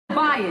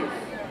bias.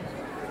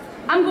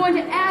 I'm going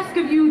to ask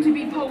of you to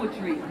be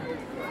poetry,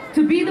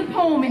 to be the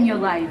poem in your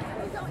life,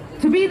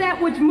 to be that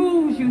which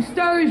moves you,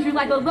 stirs you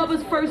like a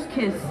lover's first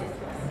kiss,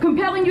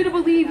 compelling you to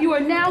believe you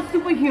are now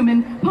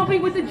superhuman,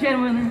 pumping with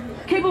adrenaline,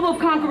 capable of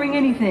conquering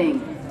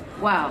anything.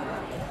 Wow.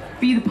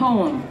 Be the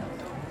poem.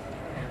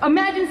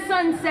 Imagine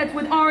sunsets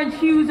with orange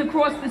hues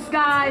across the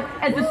sky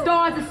as the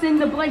stars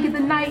ascend to blanket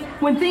the night.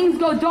 When things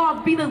go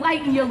dark, be the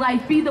light in your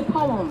life. Be the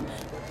poem.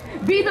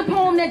 Be the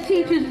poem that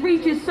teaches,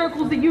 reaches,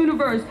 circles the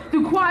universe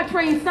through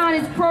quatrains,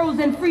 sonnets, prose,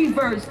 and free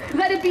verse.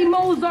 Let it be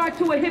Mozart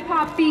to a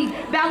hip-hop beat,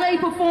 ballet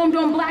performed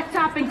on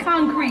blacktop and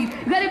concrete.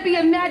 Let it be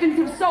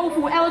imaginative,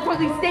 soulful,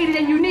 eloquently stated,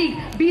 and unique.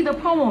 Be the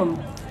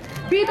poem.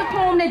 Be the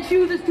poem that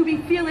chooses to be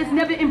fearless,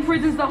 never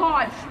imprisons the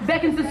heart,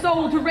 beckons the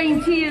soul to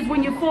rain tears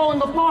when you're falling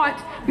apart.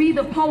 Be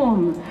the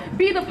poem.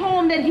 Be the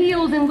poem that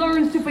heals and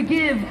learns to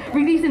forgive,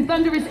 releasing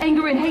thunderous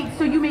anger and hate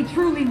so you may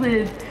truly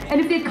live. And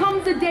if there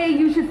comes a day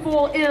you should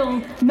fall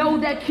ill, know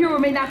that cure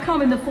may not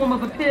come in the form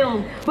of a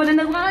pill, but in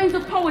the lines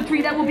of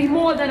poetry that will be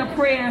more than a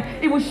prayer.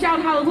 It will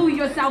shout hallelujah,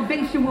 your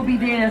salvation will be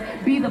there.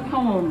 Be the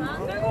poem.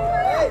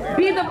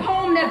 Be the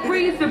poem that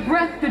breathes the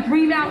breath to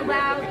dream out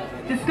loud.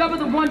 Discover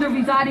the wonder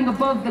residing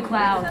above the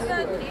clouds.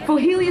 For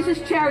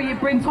Helios' chariot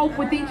brings hope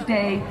with each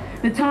day.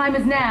 The time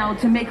is now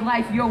to make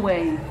life your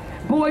way.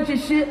 Board your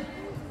ship,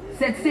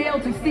 set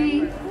sail to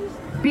sea.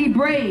 Be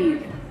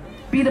brave.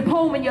 Be the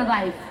poem in your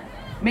life.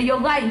 May your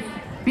life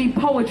be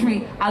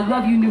poetry. I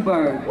love you,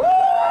 Newburgh.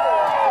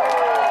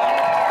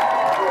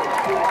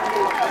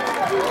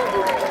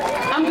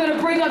 I'm going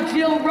to bring up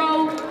Jill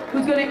Rowe,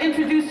 who's going to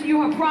introduce to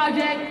you her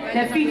project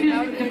that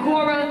features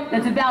Decora,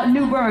 that's about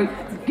Newburgh.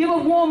 Give a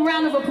warm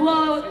round of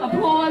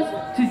applause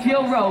to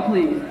Jill Rowe,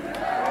 please.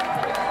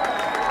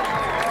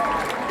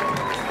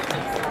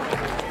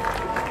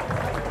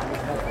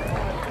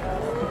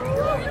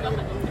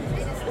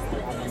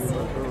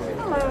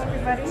 Hello,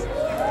 everybody.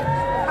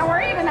 How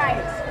are you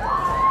tonight?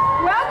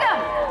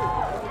 Welcome.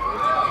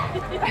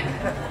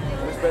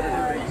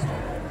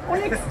 I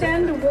want to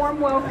extend a warm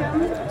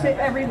welcome to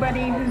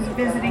everybody who's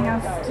visiting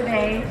us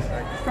today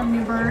from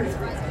Newburgh.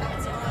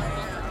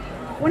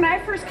 When I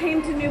first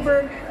came to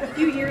Newburgh a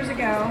few years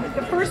ago,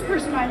 the first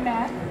person I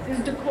met is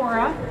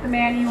Decora, the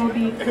man you will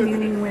be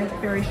communing with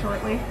very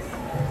shortly.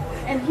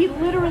 And he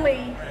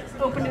literally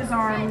opened his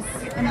arms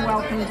and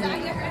welcomed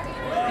me.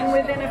 And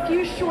within a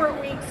few short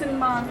weeks and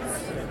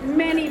months,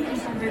 many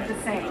people did the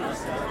same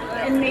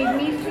and made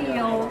me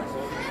feel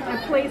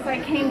a place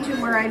I came to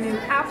where I knew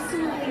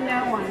absolutely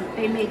no one.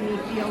 They made me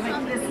feel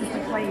that this is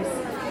the place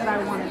that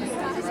I wanted to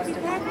spend the rest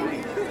of my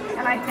life.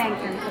 And I thank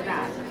them for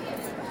that.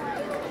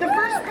 The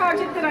first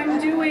project that I'm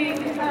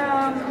doing,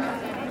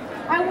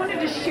 I wanted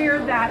to share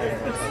that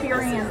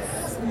experience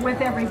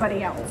with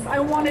everybody else. I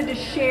wanted to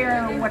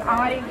share what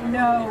I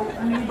know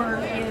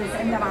Newburgh is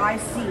and that I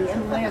see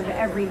and live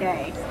every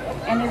day.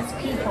 And its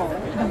people,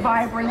 the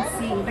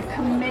vibrancy, the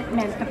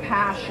commitment, the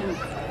passion.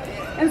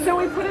 And so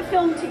we put a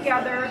film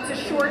together. It's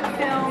a short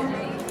film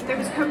that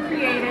was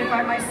co-created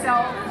by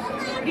myself,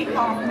 Rudy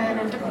Kaufman,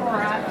 and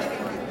Decora.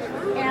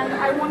 And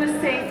I want to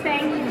say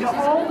thank you to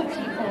all the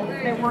people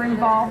that were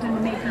involved in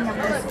the making of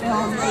this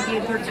film. They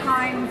gave their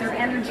time, their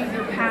energy,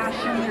 their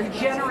passion, their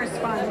generous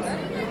funds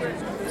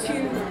to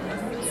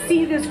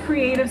see this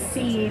creative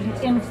seed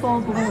in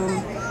full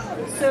bloom.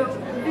 So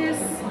this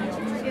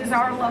is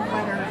our love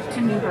letter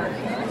to Newburgh.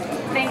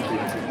 Thank you.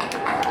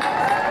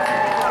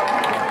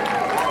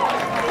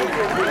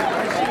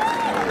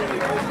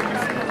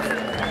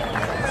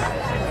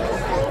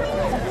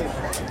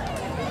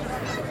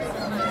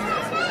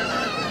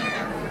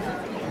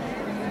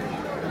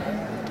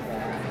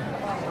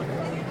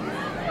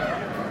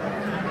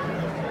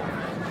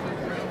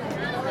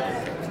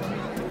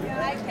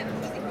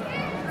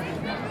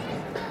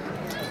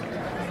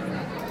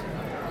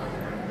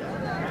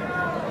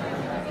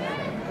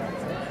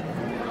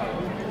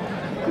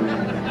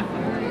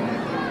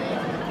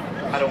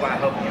 How do I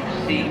help you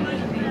see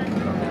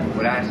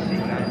what I see?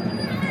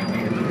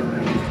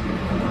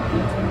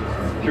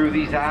 Through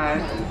these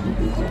eyes,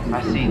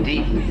 I see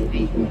deep.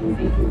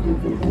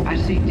 I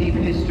see deep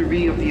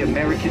history of the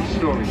American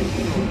story.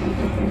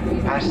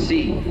 I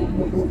see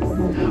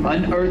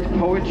unearthed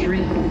poetry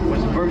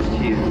was birthed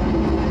here,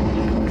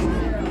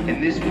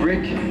 in this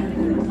brick,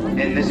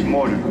 in this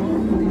mortar,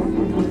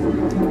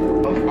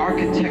 of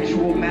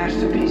architectural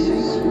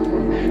masterpieces.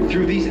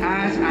 Through these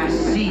eyes, I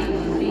see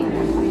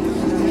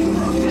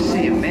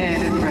a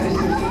man at rest.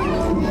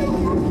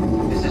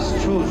 This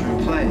is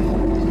children play.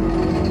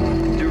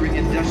 During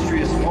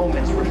industrious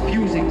moments,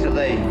 refusing to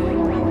lay.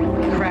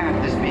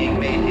 Craft is being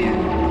made here.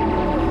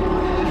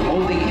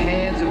 Holding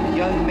hands of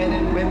young men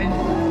and women,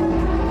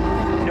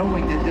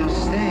 knowing that they'll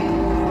stay.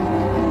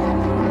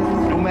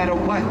 No matter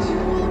what,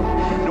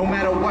 no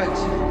matter what,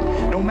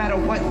 no matter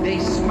what, they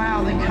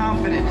smile in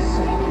confidence.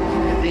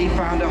 They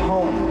found a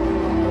home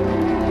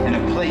and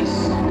a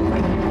place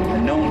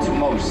unknown to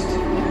most.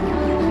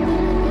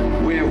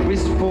 Where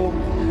wistful,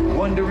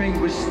 wondering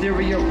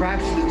wisteria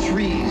wraps the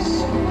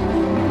trees,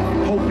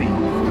 hoping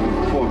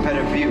for a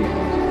better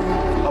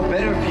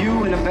view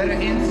better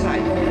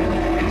insight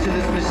into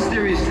this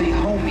mysteriously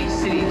homey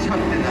city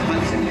tucked in the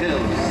Hudson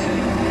Hills.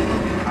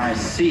 I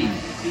see.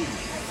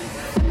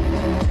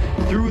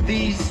 Through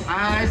these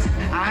eyes,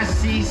 I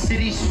see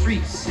city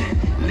streets.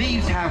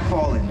 Leaves have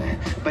fallen,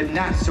 but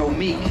not so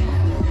meek.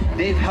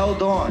 They've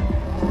held on,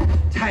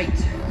 tight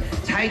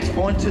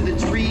onto the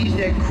trees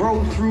that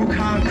grow through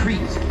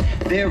concrete.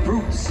 Their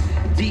roots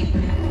deep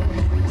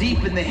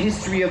in the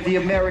history of the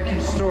American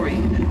story,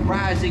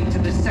 rising to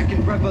the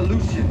second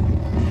revolution.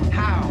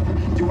 How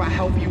do I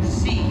help you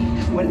see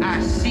what I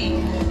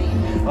see?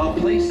 A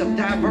place of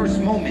diverse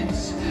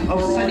moments,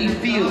 of sunny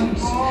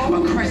fields,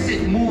 a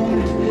crescent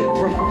moon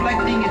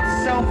reflecting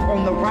itself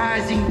on the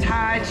rising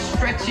tide,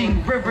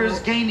 stretching rivers,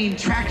 gaining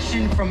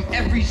traction from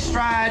every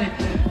stride.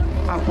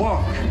 I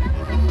walk,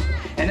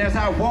 and as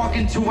I walk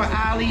into an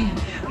alley,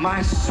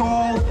 my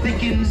soul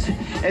thickens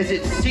as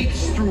it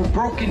seeps through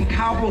broken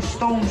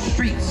cobblestone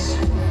streets.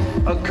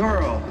 A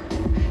girl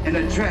in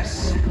a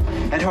dress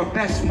at her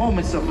best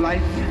moments of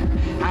life.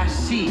 I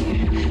see,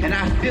 and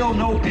I feel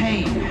no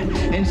pain.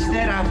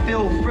 Instead, I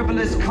feel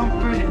frivolous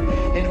comfort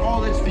in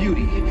all its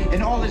beauty,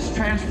 in all its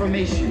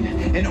transformation,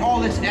 in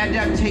all its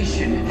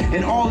adaptation,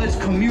 in all its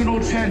communal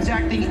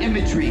transacting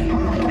imagery.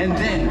 And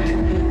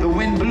then the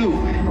wind blew,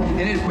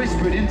 and it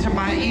whispered into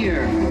my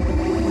ear.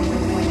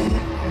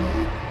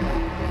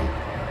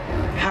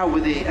 How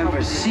will they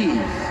ever see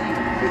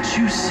what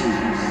you see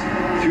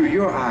through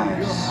your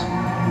eyes?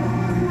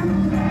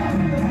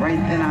 Right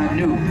then I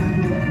knew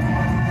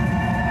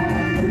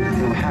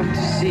they'll have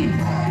to see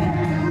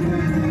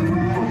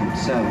for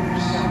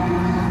themselves.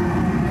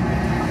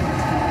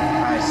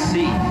 I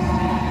see.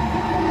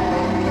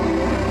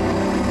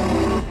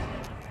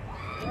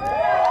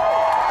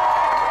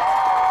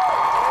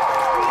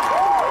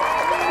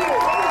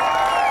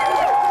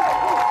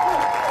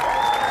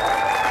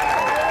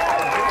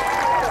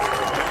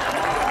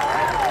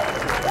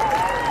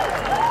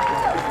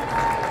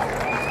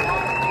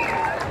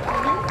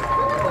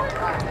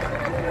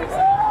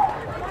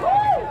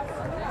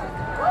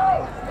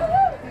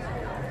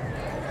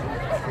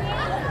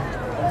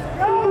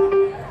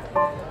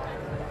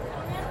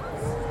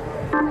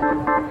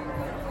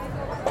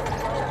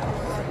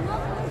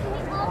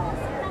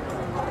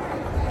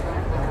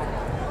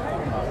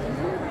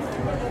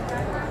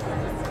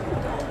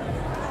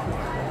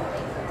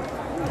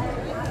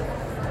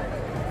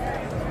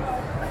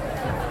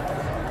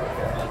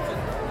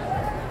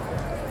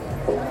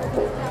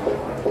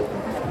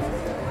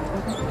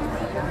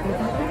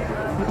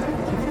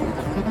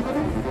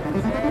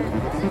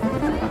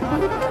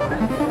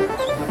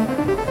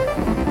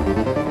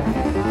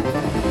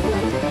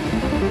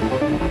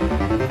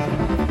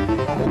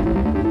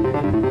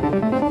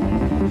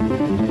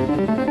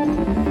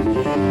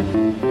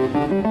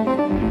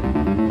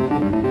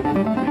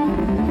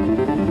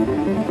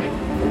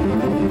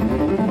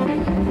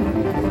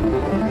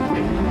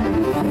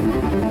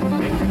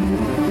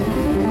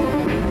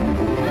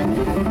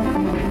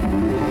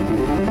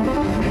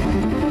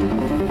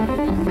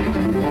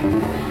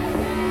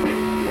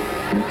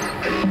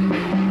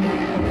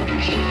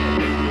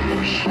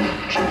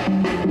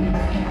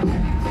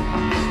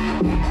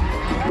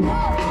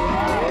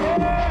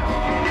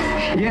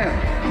 Yeah.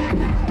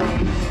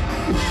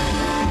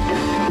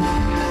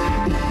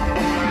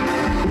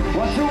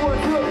 1, 2, 1,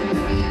 2.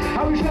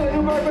 How we feeling?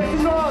 Newburgh, make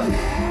some noise.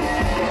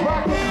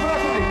 Rock with me.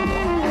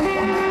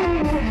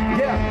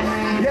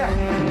 Yeah.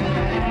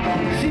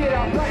 Shit,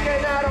 I'm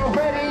blacking out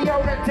already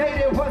on a date.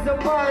 It was a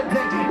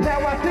Monday.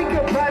 Now I think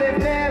about it,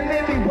 man.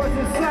 Maybe it was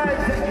a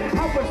Sunday.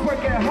 I was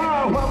working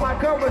hard while my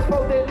girl was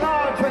folding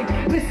laundry.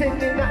 Listening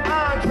to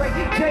Andre,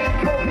 J.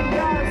 Cole,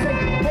 Beyonce.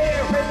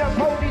 Hair in a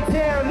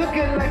ponytail,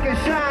 looking like a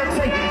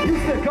Shantae.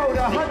 Used to go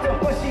to Hunter,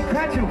 but she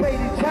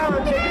graduated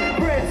John.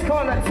 Friends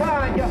call her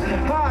Tanya,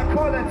 I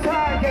call her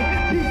Tanya.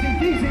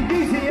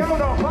 Easy, on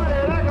her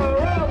body like a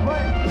rubber.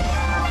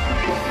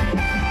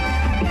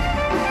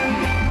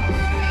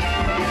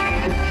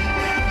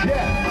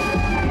 Yeah,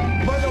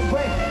 run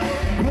away.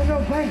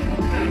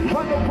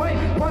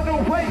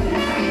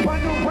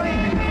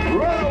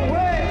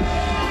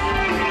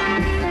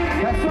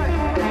 That's right,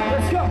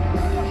 let's go.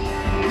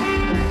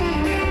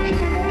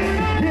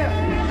 Yeah.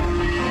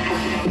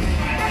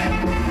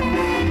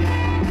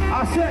 I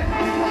said,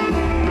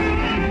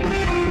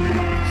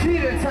 she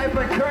the type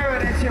of girl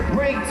that you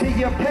bring to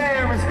your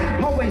parents.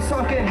 Always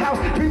talking house,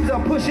 dreams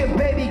of pushing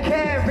baby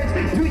carrots.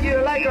 Do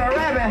you like a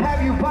rabbit?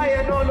 Have you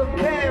buying all the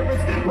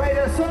carrots? Write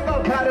a song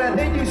about her,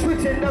 then you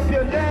switching up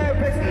your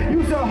lyrics.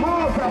 Use a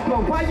hard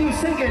rapper, why you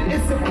singing?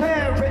 It's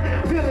apparent.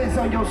 Feelings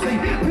on your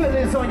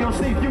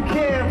sleeve, you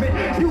carry.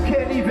 You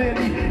can't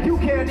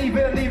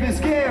even leave it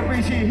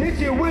scary. She hit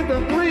you with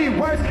the 3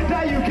 words,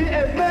 now you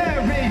getting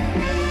married.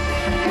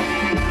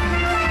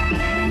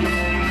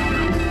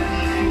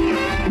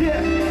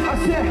 Yeah, I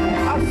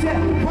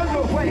said, run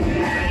away.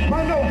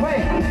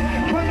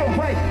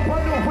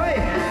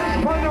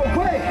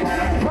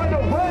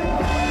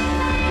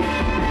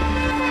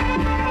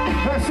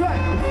 That's right.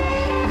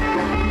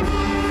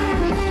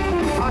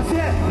 I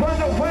said,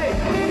 run away.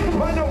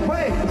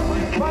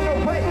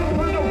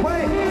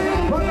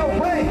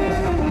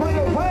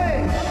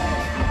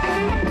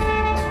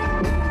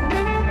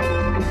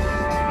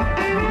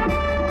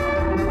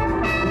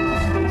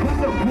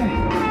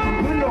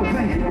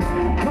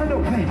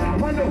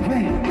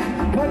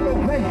 run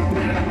away,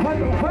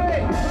 run away.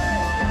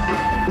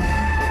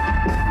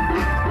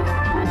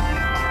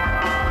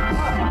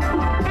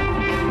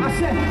 I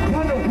said,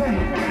 run away,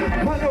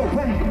 run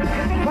away,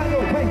 run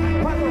away,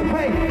 run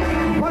away,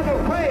 run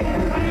away,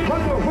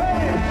 run away.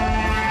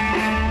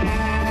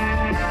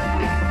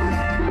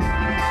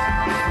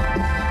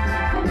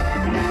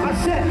 I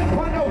said,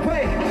 run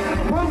away,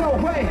 run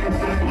away,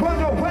 run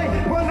away,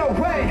 run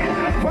away,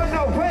 run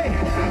away,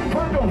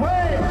 run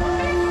away.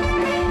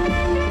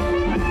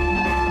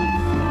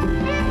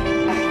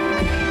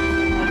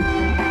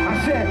 I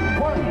said,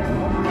 1,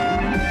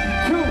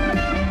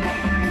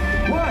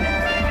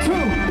 2,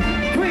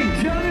 3,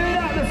 jump it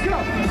out, let's go.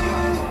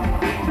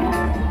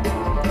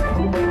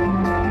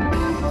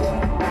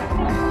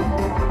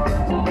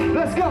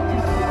 Let's go.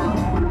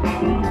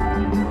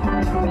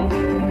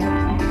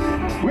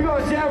 We're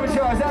gonna jam with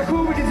y'all. Is that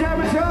cool? We can jam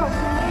with y'all?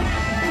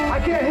 I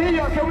can't hear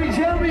y'all. Can we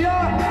jam with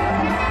y'all?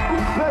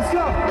 Let's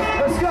go.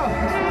 Let's go.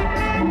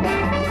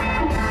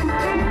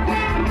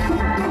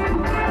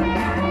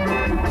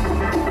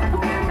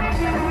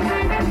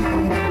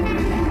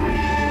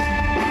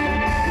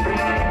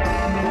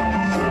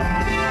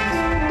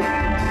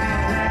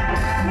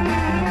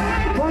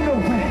 Run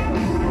away.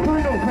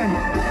 Run away.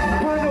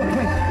 Run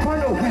away.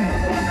 Run away.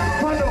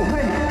 Run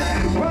away.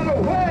 Run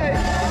away.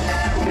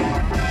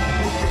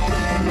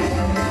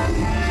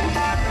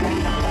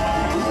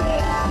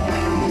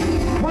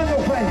 Run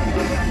away,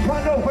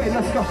 run away,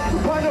 let's go.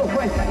 Run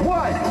away.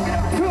 1,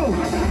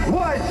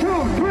 2,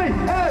 3,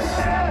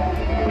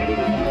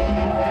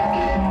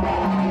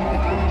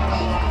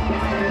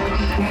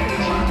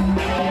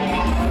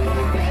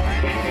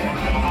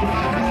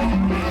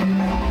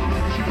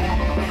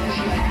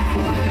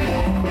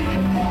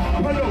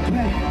 Run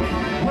away,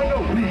 run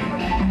away,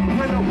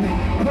 run away,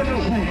 run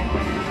away.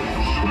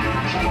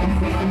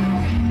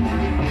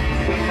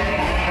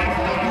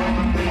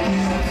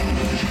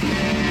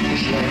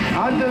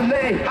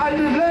 Underlay,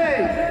 underlay.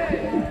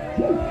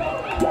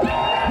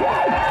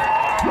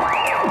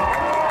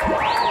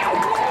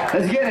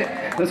 Let's get it.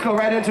 Let's go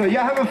right into it.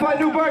 Y'all having fun,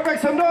 Newburgh? Make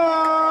some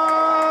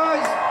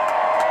noise.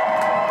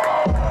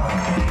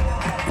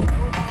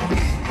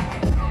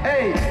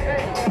 Hey.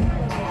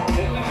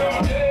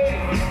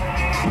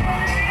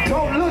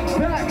 Don't look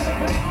back.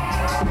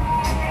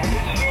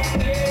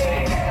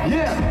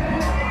 Yeah.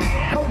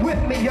 Come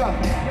with me, y'all.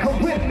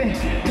 Come with me.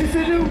 It's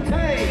a new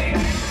day.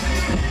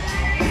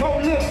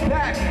 Don't look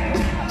back.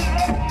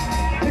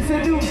 It's a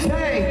new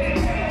day.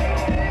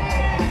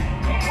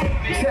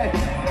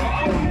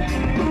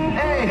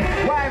 Hey,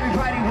 why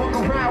everybody walk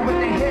around with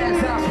their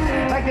hands out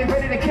like they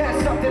ready to catch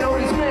something on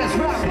this man's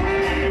route?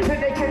 Then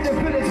they catch the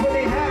feelings when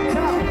they have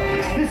time.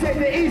 This ain't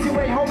the easy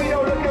way, homie,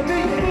 don't look at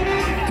me.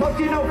 Told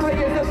you no play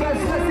is the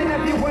best lesson.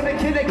 If you wanna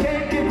kill a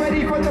game, get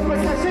ready for the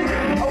procession.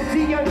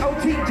 OT on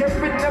OT,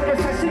 different never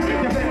session.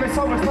 Your favorite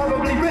song was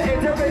probably written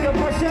during the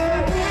pressure.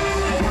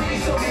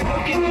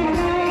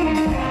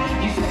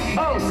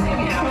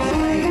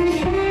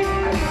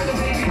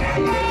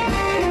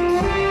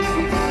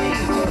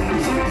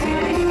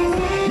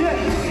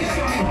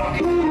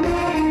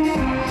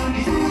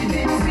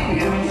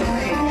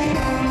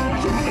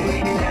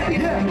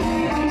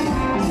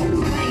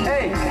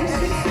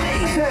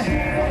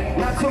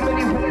 Not too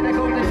many willing to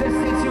go the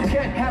distance. You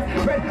can't have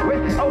red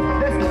with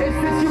this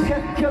instance. You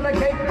can't kill a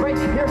game right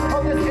here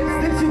on this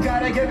instance. You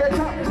gotta give it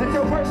up. Let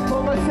your work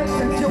for a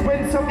sentence. You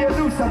win some, you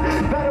lose some.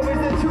 Battle is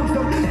to choose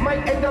some.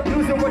 Might end up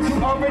losing what you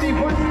already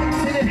won.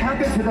 Didn't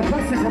happen to the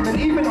blessed woman,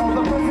 even all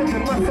the blessings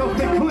and myself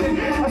included.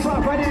 That's why I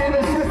write it in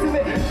the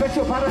testament. Bet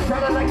your bottom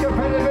shining like you're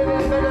relevant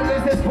and better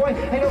than this boy.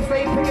 Ain't no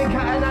slave picking,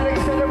 cotton out,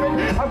 etc.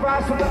 I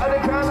rise from the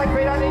underground like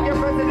radon in your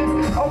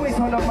residence. Always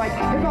on the mic.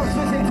 If I'm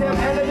switching jam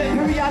element,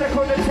 periodic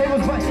on the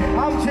tables, but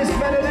I'm just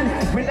meddling.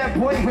 When that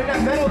boy, when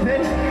that metal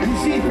then, you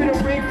see through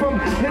the ring from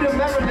Little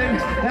Maryland.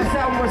 That's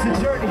how it was a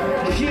journey.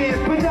 Shit,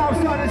 but now I'm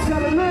starting to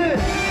sell a lid.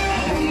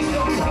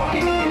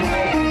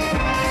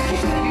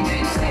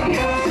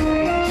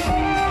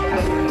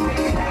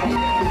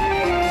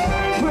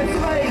 Switch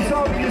lanes,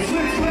 on me,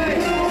 switch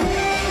lanes.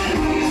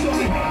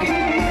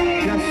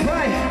 That's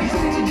right.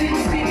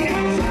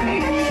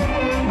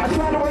 I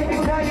try to wait to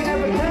tell you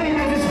never came.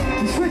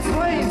 You switch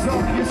lanes, on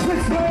me, you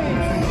switch lanes.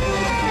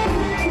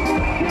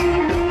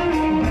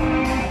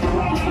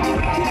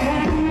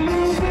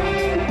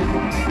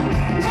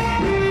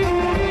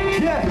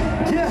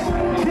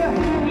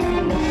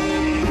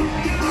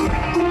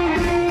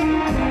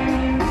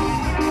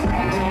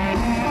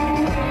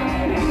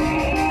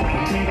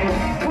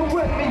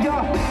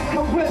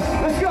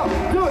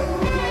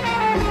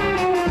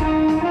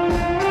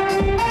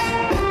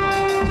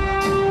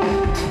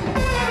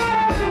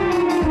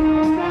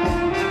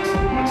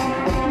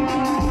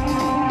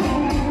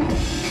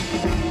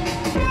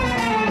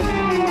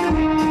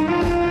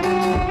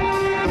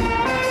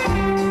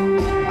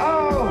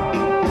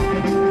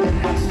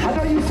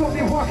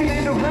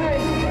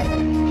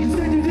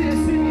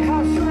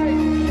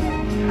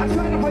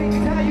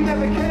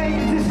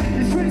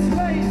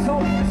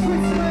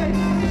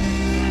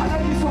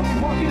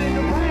 Walking in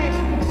the rain,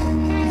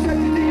 you said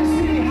you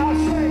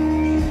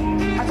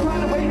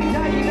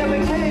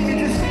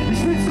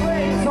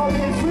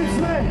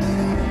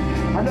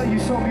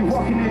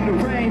in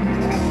the rain.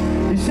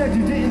 You said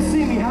you didn't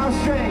see me, how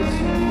strange.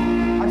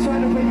 I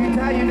tried to wave you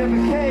down, you never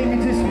came.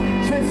 You just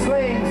switched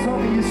lanes,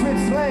 told me you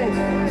switched lanes.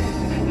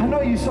 I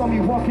know you saw me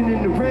walking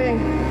in the rain.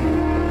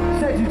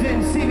 Said you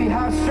didn't see me,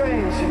 how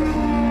strange.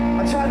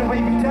 I tried to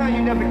wave you down,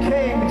 you never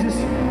came. You just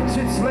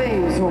switched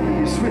lanes, told me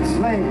you switched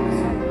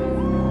lanes.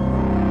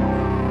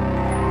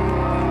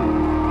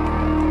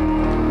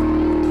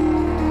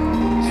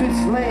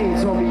 Switch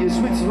lanes, homie, you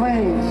switch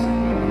lanes.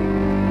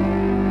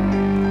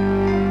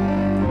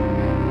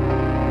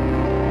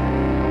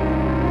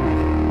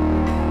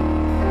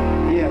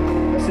 Yeah,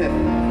 that's it.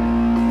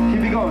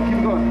 Keep it going, keep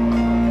it going.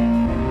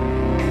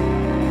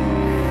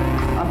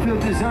 I feel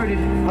deserted.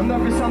 I'm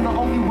nervous, I'm the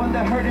only one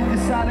that heard it.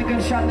 Decide a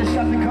gunshot, the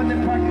shot, the gun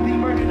that practically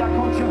murdered our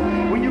culture.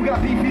 When you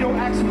got beef, you don't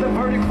ask for the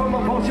verdict from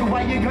a vulture.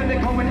 Why you gonna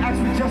go and ask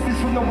for justice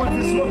from the ones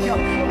that smoke you?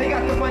 They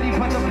got the money,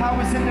 but the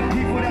power's in the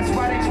people. That's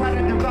why they try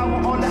to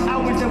devour all the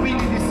hours that we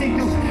need to see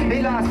through.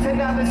 They lost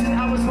 $10 an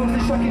hour, supposed to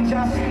shucking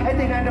job. And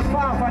they 9 to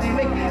 5, why they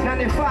make 9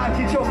 to 5?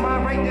 Get your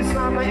mind right, this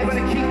line, not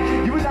gonna keep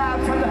you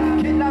alive. Trying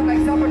to get loud like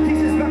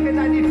Socrates back in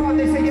 95.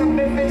 They say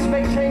amendments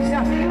make change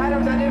now.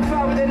 Adam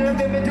 95 with an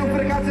amendment due for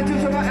the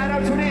Constitution. But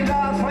Adam to their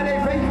lives, why they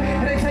rape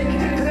and they take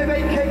and they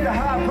vacate the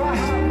high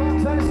price.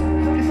 Sons,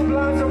 get some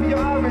blinds over your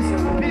iris.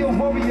 Be a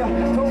warrior,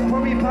 don't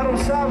worry about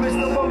Osiris.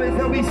 The moment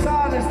that we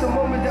silence, the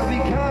moment that we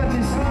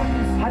kindness.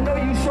 I know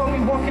you saw me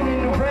walking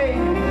in the rain.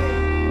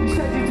 You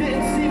said you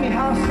didn't see me,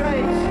 how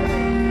strange.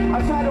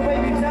 I tried to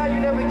wave you down, you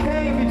never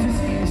came. You just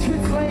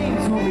switched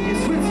lanes, homie, you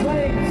switched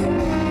lanes.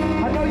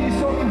 I know you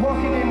saw me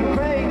walking in the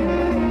rain.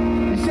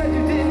 You said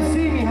you didn't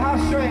see me, how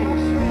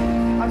strange.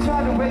 I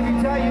tried to wave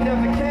you down, you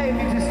never came.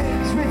 You just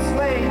switched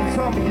lanes,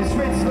 homie, you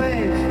switched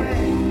lanes.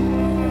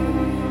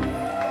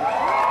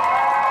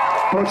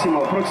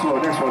 Próximo,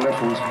 next one.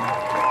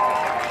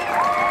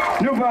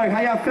 Newburgh,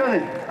 how y'all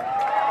feeling?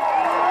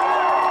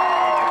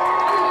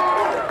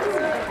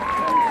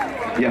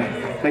 Yeah,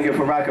 thank you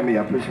for rocking me, I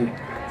appreciate it.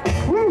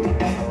 Woo!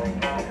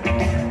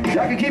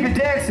 Y'all can keep it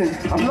dancing,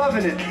 I'm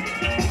loving it.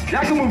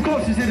 Y'all can move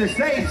closer to the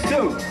stage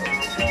too.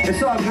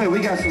 It's all good, we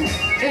got some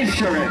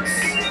insurance.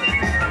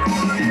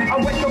 I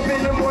wake up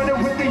in the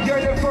morning with the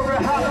yearning for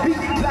a hot beat.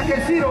 Like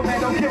a zero man,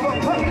 don't give a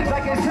fuck,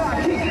 like it's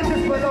hot heat.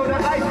 Just below the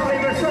ice,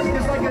 flavor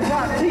surface like it's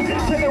hot tea.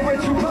 Chillin'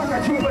 with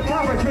Chewbacca,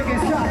 Chupacabra, drinking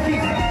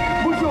sake.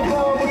 Mucho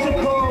calm, mucho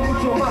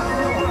más.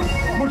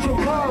 Mucho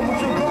calm,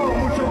 mucho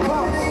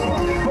cost.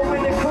 But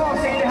when it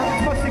costs, ain't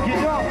have much to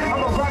get off.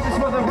 I'ma rock this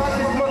mother,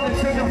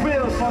 turn the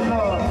wheels for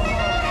love.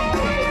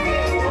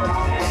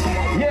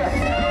 Yeah,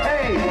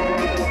 hey.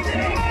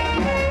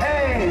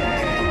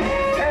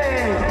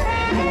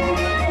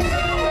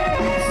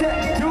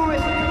 Do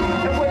it.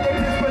 And when they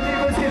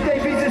disbelievers get they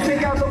visas,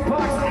 think out the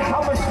box.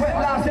 I'ma sweat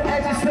lives and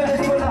edges, fillers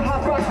full of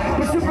hot rocks.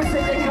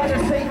 Reciprocate, they gotta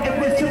say, and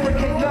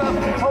reciprocate love.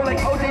 I'm like,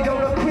 oh, they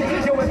don't quit.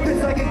 Yo, it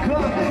fits like a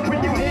glove. When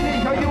you in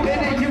it, how you in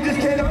it, you just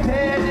can't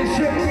abandon this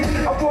shit.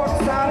 I walk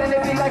silent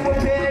and be like, what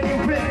band you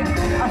rip?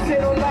 I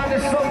sit online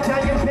and slow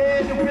down your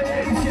band to rip.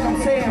 The shit I'm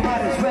saying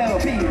might as well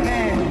be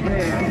man to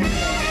man.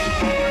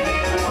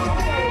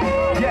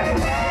 Yeah.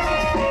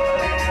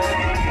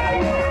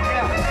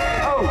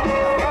 Oh.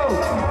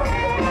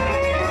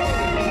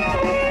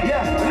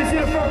 Yeah, let me see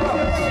the front row.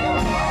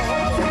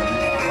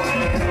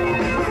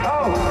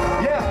 Oh,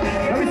 yeah,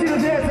 let me see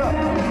those hands up.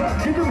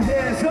 Get them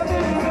hands up,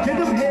 get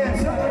them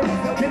hands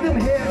up, get them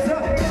hands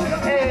up.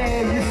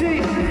 Hey, you see,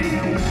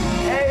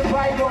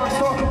 everybody gonna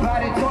talk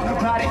about it,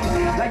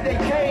 like they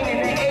came and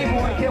they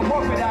able and can't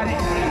walk without it.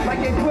 Like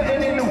they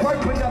putting in the work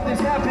but nothing's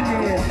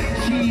happening.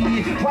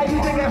 Gee, why you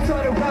think I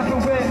started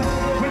rapping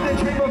with the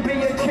dream of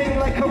being king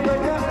like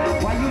Coretta?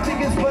 Why you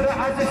think it's better?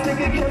 I just think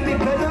it can be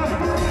better.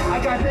 I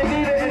got the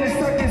needle and it's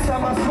stuck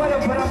inside my sweater,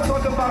 but I'm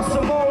talking about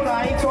Simone, I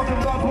ain't talking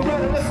about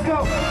Beretta. Let's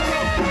go.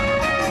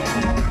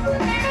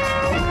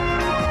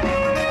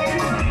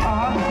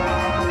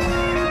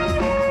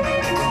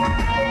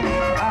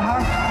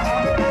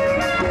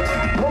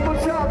 One more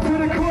time to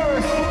the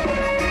chorus.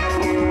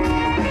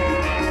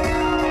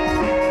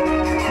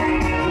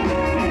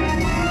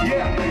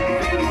 Yeah,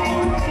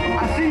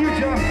 I see you,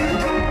 John.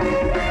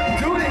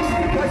 Do it,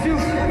 cause you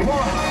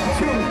want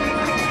to.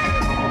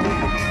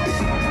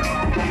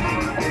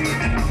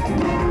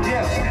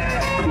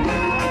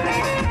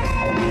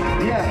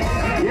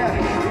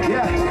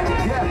 Yeah.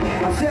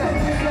 I said.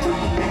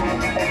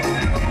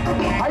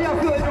 How y'all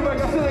feeling, Newburgh?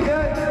 Y'all feeling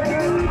good?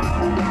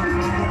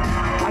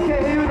 I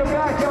can't hear you in the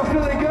back. Y'all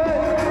feeling good?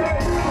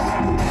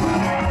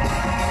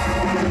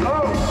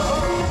 Oh,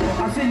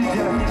 I see you,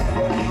 Jeff.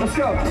 Let's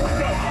go.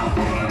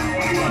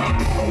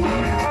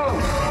 Oh.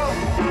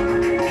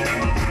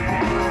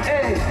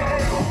 Hey.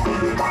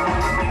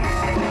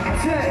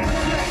 Ten.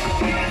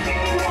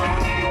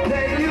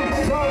 Then you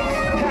don't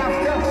have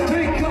to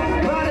think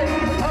about it.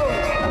 Oh.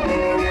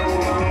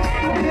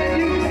 Then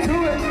you do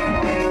it,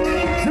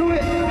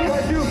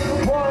 cause you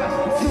want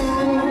to.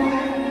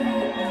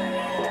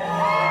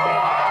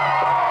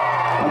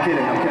 I'm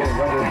kidding,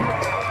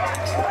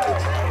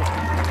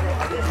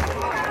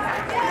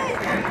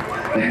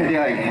 They're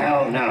like,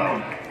 hell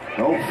no.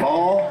 Don't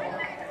fall.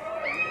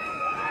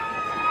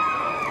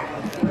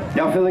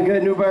 Y'all feeling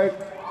good, Newburgh?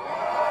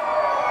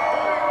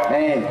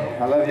 Hey,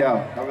 I love y'all.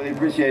 I really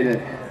appreciate it.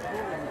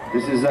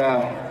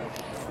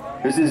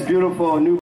 This is beautiful. New